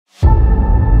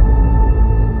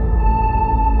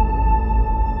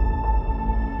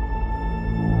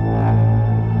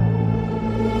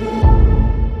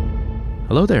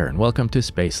Hello there and welcome to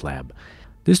Spacelab.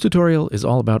 This tutorial is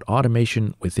all about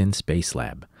automation within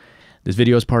Spacelab. This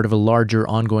video is part of a larger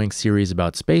ongoing series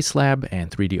about Spacelab and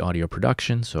 3D audio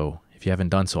production, so if you haven't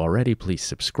done so already, please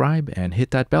subscribe and hit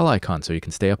that bell icon so you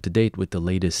can stay up to date with the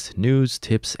latest news,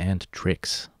 tips, and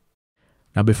tricks.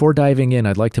 Now before diving in,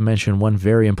 I'd like to mention one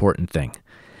very important thing.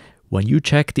 When you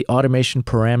check the automation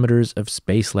parameters of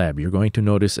Spacelab, you're going to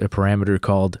notice a parameter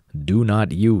called Do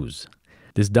Not Use.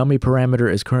 This dummy parameter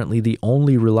is currently the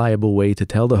only reliable way to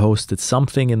tell the host that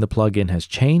something in the plugin has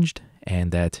changed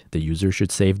and that the user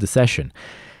should save the session.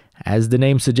 As the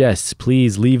name suggests,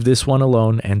 please leave this one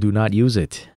alone and do not use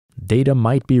it. Data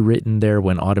might be written there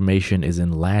when automation is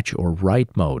in latch or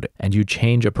write mode, and you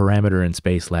change a parameter in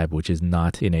Spacelab which is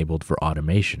not enabled for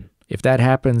automation. If that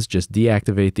happens, just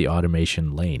deactivate the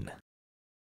automation lane.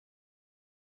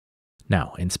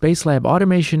 Now, in Spacelab,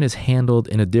 automation is handled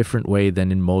in a different way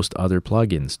than in most other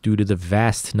plugins due to the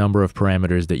vast number of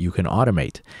parameters that you can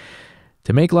automate.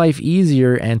 To make life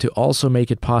easier and to also make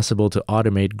it possible to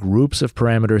automate groups of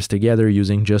parameters together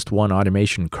using just one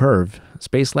automation curve,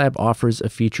 Spacelab offers a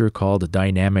feature called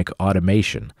dynamic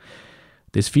automation.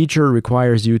 This feature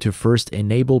requires you to first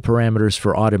enable parameters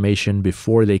for automation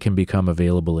before they can become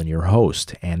available in your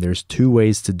host, and there's two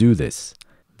ways to do this.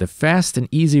 The fast and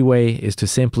easy way is to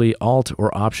simply Alt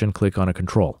or Option click on a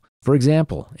control. For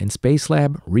example, in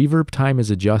Spacelab, reverb time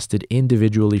is adjusted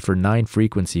individually for 9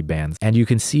 frequency bands, and you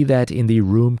can see that in the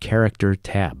Room Character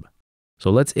tab.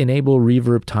 So let's enable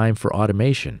reverb time for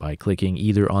automation by clicking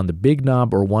either on the big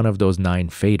knob or one of those 9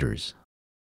 faders.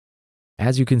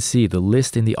 As you can see, the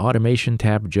list in the Automation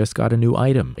tab just got a new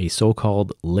item, a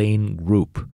so-called lane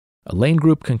group. A lane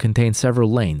group can contain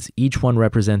several lanes, each one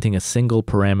representing a single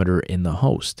parameter in the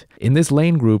host. In this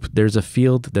lane group, there's a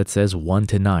field that says 1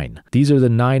 to 9. These are the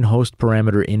 9 host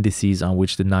parameter indices on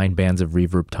which the 9 bands of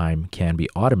reverb time can be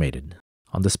automated.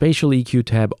 On the Spatial EQ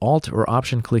tab, Alt or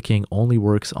Option clicking only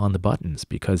works on the buttons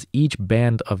because each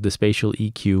band of the Spatial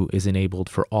EQ is enabled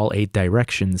for all 8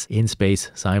 directions in space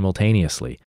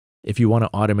simultaneously. If you want to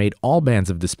automate all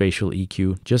bands of the Spatial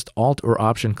EQ, just Alt or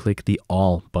Option click the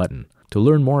All button. To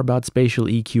learn more about Spatial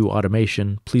EQ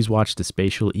automation, please watch the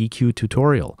Spatial EQ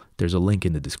tutorial. There's a link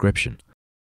in the description.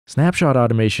 Snapshot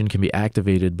automation can be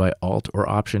activated by Alt or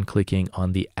Option clicking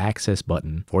on the Access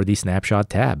button for the Snapshot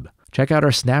tab. Check out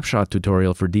our Snapshot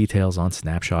tutorial for details on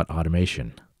snapshot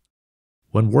automation.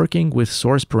 When working with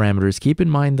source parameters, keep in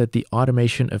mind that the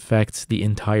automation affects the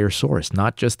entire source,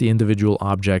 not just the individual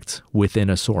objects within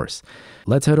a source.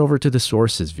 Let's head over to the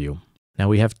Sources view. Now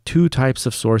we have 2 types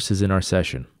of sources in our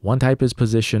session. One type is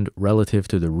positioned relative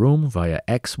to the room via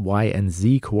X, Y, and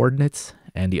Z coordinates,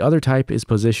 and the other type is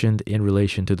positioned in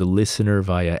relation to the listener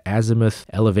via azimuth,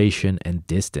 elevation, and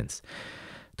distance.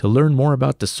 To learn more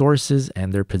about the sources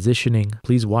and their positioning,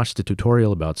 please watch the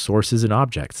tutorial about sources and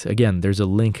objects. Again, there's a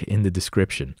link in the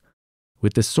description.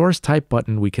 With the Source Type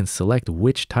button, we can select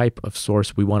which type of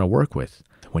source we want to work with.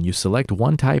 When you select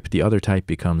one type, the other type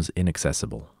becomes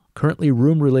inaccessible. Currently,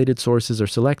 room-related sources are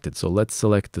selected, so let's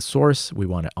select the source we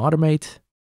want to automate.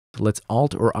 Let's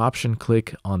Alt or Option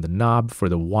click on the knob for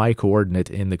the Y coordinate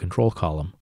in the control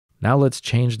column. Now let's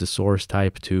change the source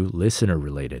type to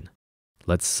listener-related.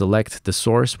 Let's select the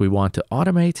source we want to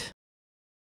automate.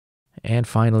 And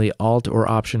finally, Alt or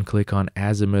Option click on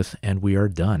azimuth, and we are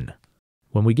done.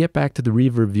 When we get back to the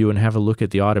reverb view and have a look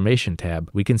at the Automation tab,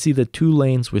 we can see that 2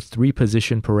 lanes with 3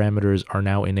 position parameters are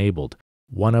now enabled.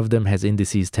 One of them has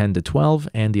indices 10 to 12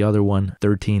 and the other one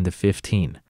 13 to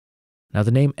 15. Now the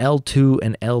name L2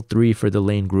 and L3 for the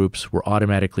lane groups were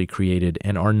automatically created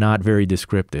and are not very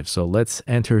descriptive, so let's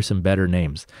enter some better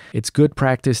names. It's good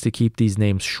practice to keep these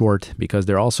names short because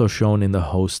they're also shown in the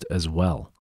host as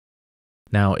well.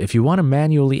 Now, if you want to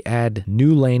manually add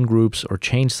new lane groups or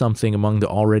change something among the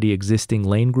already existing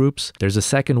lane groups, there's a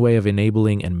second way of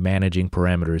enabling and managing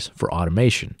parameters for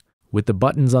automation. With the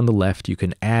buttons on the left, you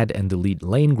can add and delete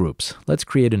lane groups. Let's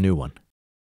create a new one.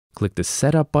 Click the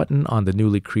Setup button on the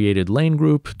newly created lane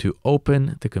group to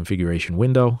open the configuration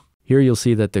window. Here you'll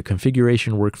see that the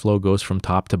configuration workflow goes from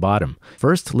top to bottom.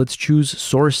 First, let's choose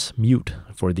Source Mute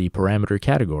for the parameter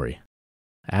category.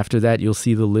 After that, you'll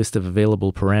see the list of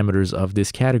available parameters of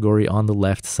this category on the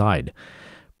left side.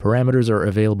 Parameters are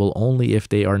available only if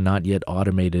they are not yet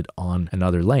automated on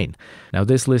another lane. Now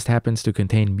this list happens to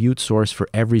contain mute source for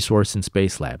every source in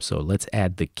Spacelab, so let's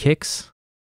add the kicks.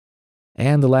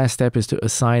 And the last step is to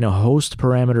assign a host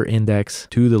parameter index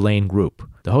to the lane group.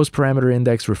 The host parameter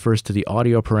index refers to the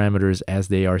audio parameters as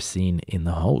they are seen in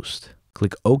the host.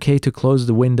 Click OK to close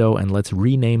the window, and let's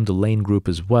rename the lane group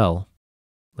as well.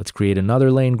 Let's create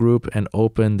another lane group and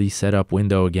open the setup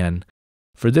window again.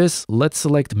 For this, let's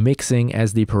select mixing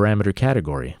as the parameter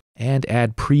category and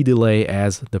add pre-delay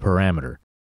as the parameter.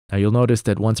 Now you'll notice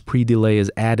that once pre-delay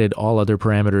is added, all other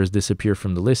parameters disappear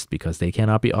from the list because they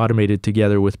cannot be automated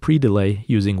together with pre-delay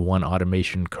using one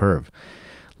automation curve.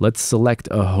 Let's select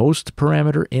a host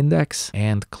parameter index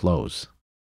and close.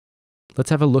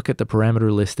 Let's have a look at the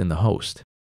parameter list in the host.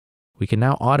 We can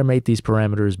now automate these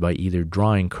parameters by either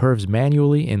drawing curves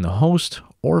manually in the host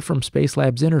or from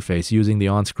Spacelab's interface using the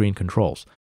on-screen controls.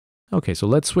 Okay, so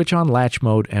let's switch on latch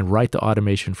mode and write the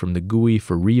automation from the GUI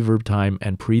for reverb time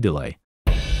and pre-delay.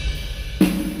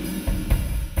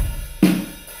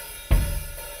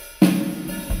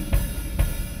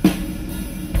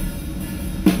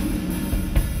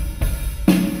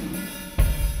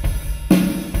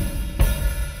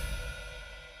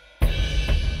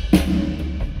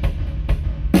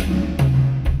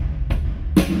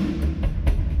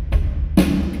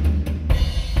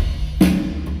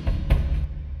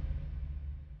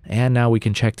 And now we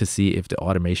can check to see if the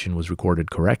automation was recorded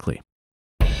correctly.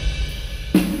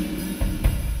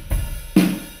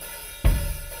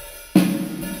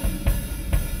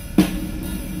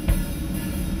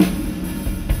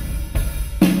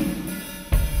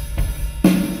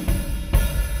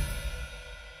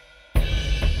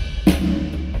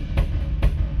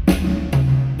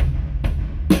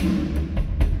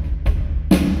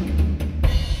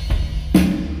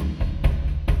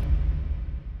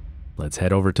 Let's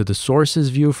head over to the sources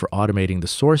view for automating the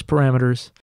source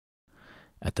parameters.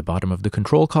 At the bottom of the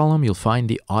control column, you'll find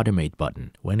the automate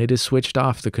button. When it is switched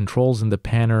off, the controls in the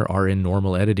panel are in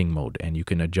normal editing mode, and you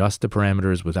can adjust the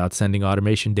parameters without sending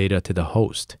automation data to the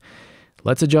host.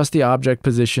 Let's adjust the object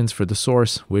positions for the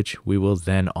source, which we will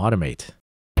then automate.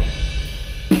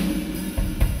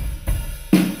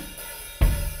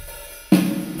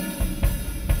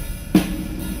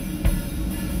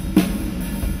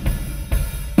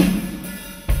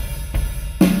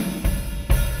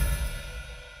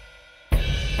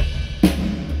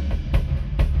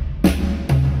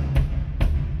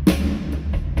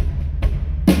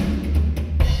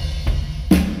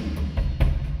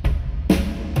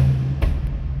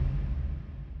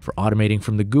 For automating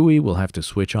from the GUI, we'll have to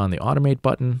switch on the automate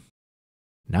button.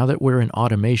 Now that we're in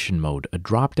automation mode, a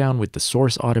drop-down with the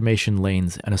source automation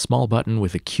lanes and a small button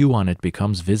with a Q on it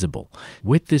becomes visible.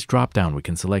 With this drop-down, we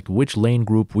can select which lane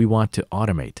group we want to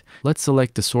automate. Let's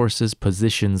select the source's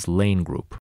positions lane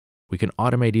group. We can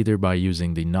automate either by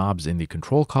using the knobs in the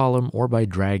control column or by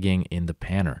dragging in the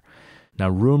panner. Now,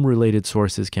 room-related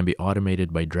sources can be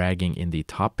automated by dragging in the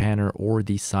top panner or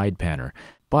the side panner.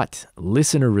 But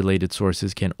listener-related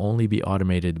sources can only be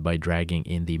automated by dragging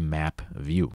in the map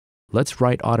view. Let's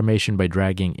write automation by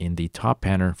dragging in the top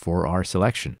panner for our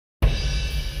selection.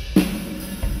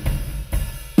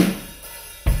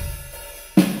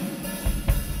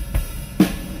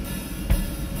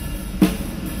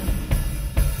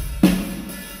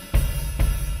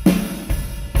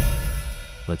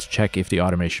 Let's check if the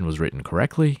automation was written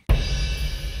correctly.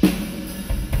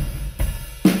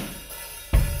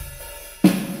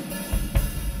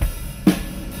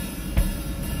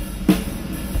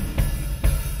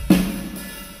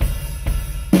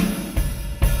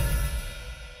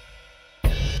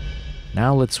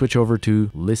 Now let's switch over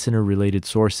to listener-related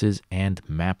sources and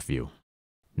map view.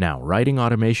 Now, writing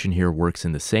automation here works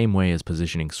in the same way as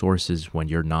positioning sources when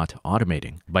you're not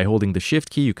automating. By holding the Shift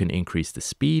key, you can increase the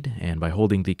speed, and by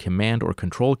holding the Command or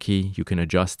Control key, you can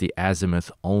adjust the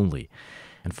azimuth only.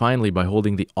 And finally, by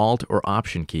holding the Alt or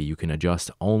Option key, you can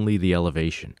adjust only the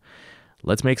elevation.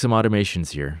 Let's make some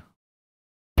automations here.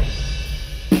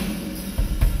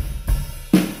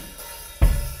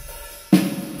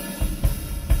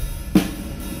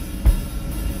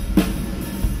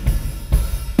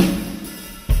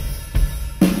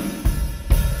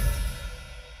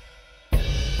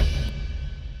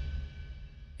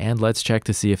 And let's check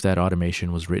to see if that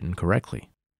automation was written correctly.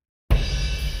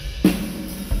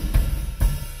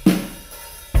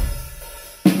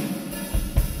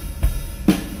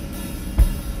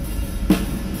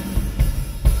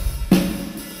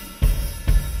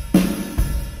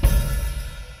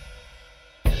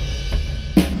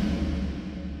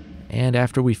 And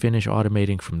after we finish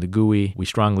automating from the GUI, we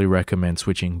strongly recommend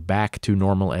switching back to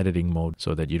normal editing mode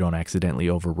so that you don't accidentally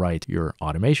overwrite your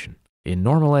automation. In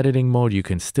normal editing mode, you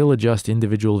can still adjust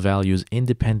individual values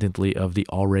independently of the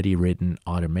already written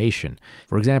automation.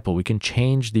 For example, we can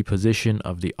change the position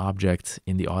of the objects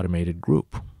in the automated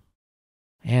group.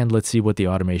 And let's see what the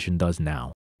automation does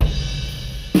now.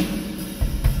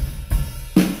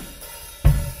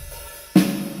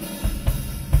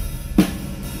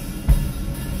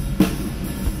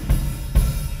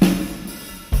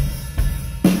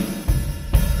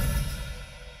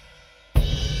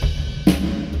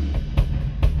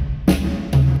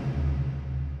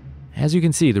 As you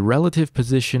can see, the relative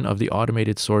position of the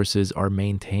automated sources are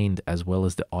maintained as well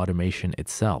as the automation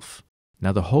itself.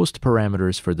 Now the host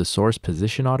parameters for the source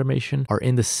position automation are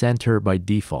in the center by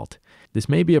default. This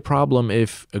may be a problem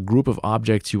if a group of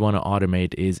objects you want to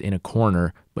automate is in a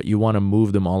corner, but you want to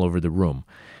move them all over the room.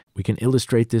 We can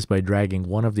illustrate this by dragging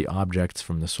one of the objects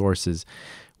from the sources,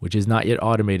 which is not yet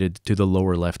automated, to the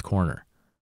lower left corner.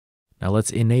 Now let's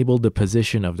enable the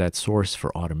position of that source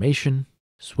for automation,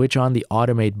 switch on the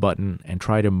automate button, and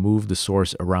try to move the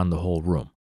source around the whole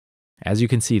room. As you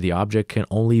can see, the object can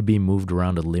only be moved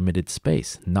around a limited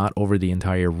space, not over the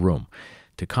entire room.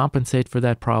 To compensate for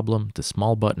that problem, the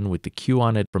small button with the Q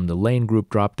on it from the lane group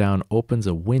dropdown opens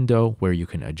a window where you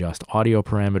can adjust audio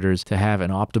parameters to have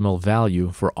an optimal value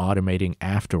for automating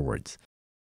afterwards.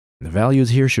 The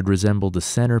values here should resemble the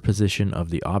center position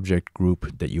of the object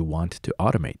group that you want to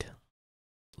automate.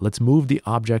 Let's move the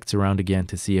objects around again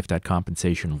to see if that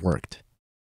compensation worked.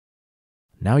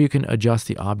 Now you can adjust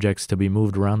the objects to be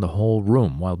moved around the whole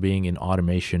room while being in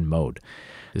automation mode.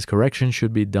 This correction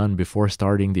should be done before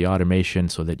starting the automation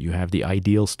so that you have the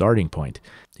ideal starting point.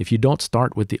 If you don't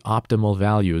start with the optimal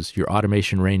values, your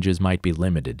automation ranges might be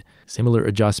limited. Similar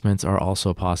adjustments are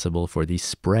also possible for the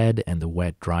spread and the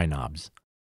wet-dry knobs.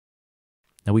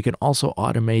 Now we can also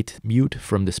automate mute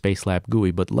from the Spacelab GUI,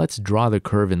 but let's draw the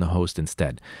curve in the host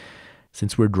instead.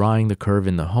 Since we're drawing the curve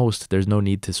in the host, there's no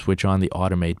need to switch on the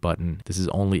automate button. This is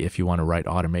only if you want to write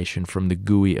automation from the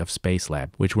GUI of Spacelab,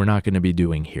 which we're not going to be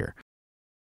doing here.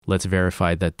 Let's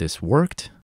verify that this worked.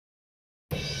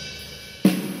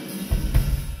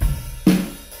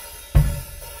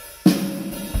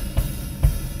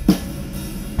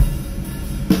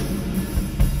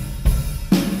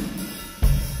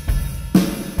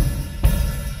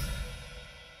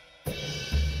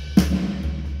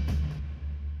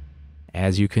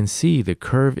 As you can see, the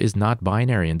curve is not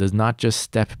binary and does not just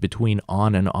step between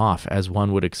on and off as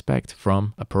one would expect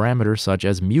from a parameter such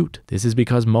as mute. This is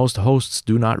because most hosts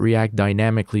do not react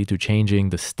dynamically to changing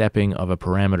the stepping of a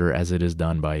parameter as it is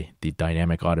done by the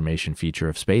dynamic automation feature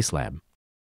of Spacelab.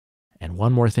 And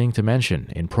one more thing to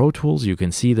mention, in Pro Tools you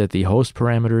can see that the host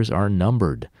parameters are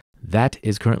numbered. That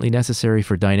is currently necessary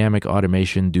for dynamic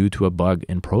automation due to a bug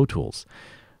in Pro Tools.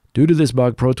 Due to this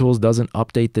bug, Pro Tools doesn't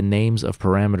update the names of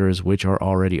parameters which are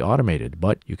already automated,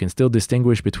 but you can still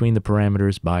distinguish between the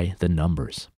parameters by the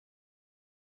numbers.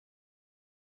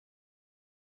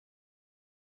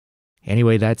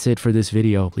 Anyway, that's it for this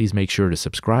video. Please make sure to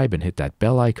subscribe and hit that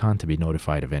bell icon to be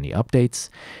notified of any updates.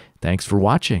 Thanks for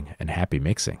watching and happy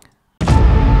mixing.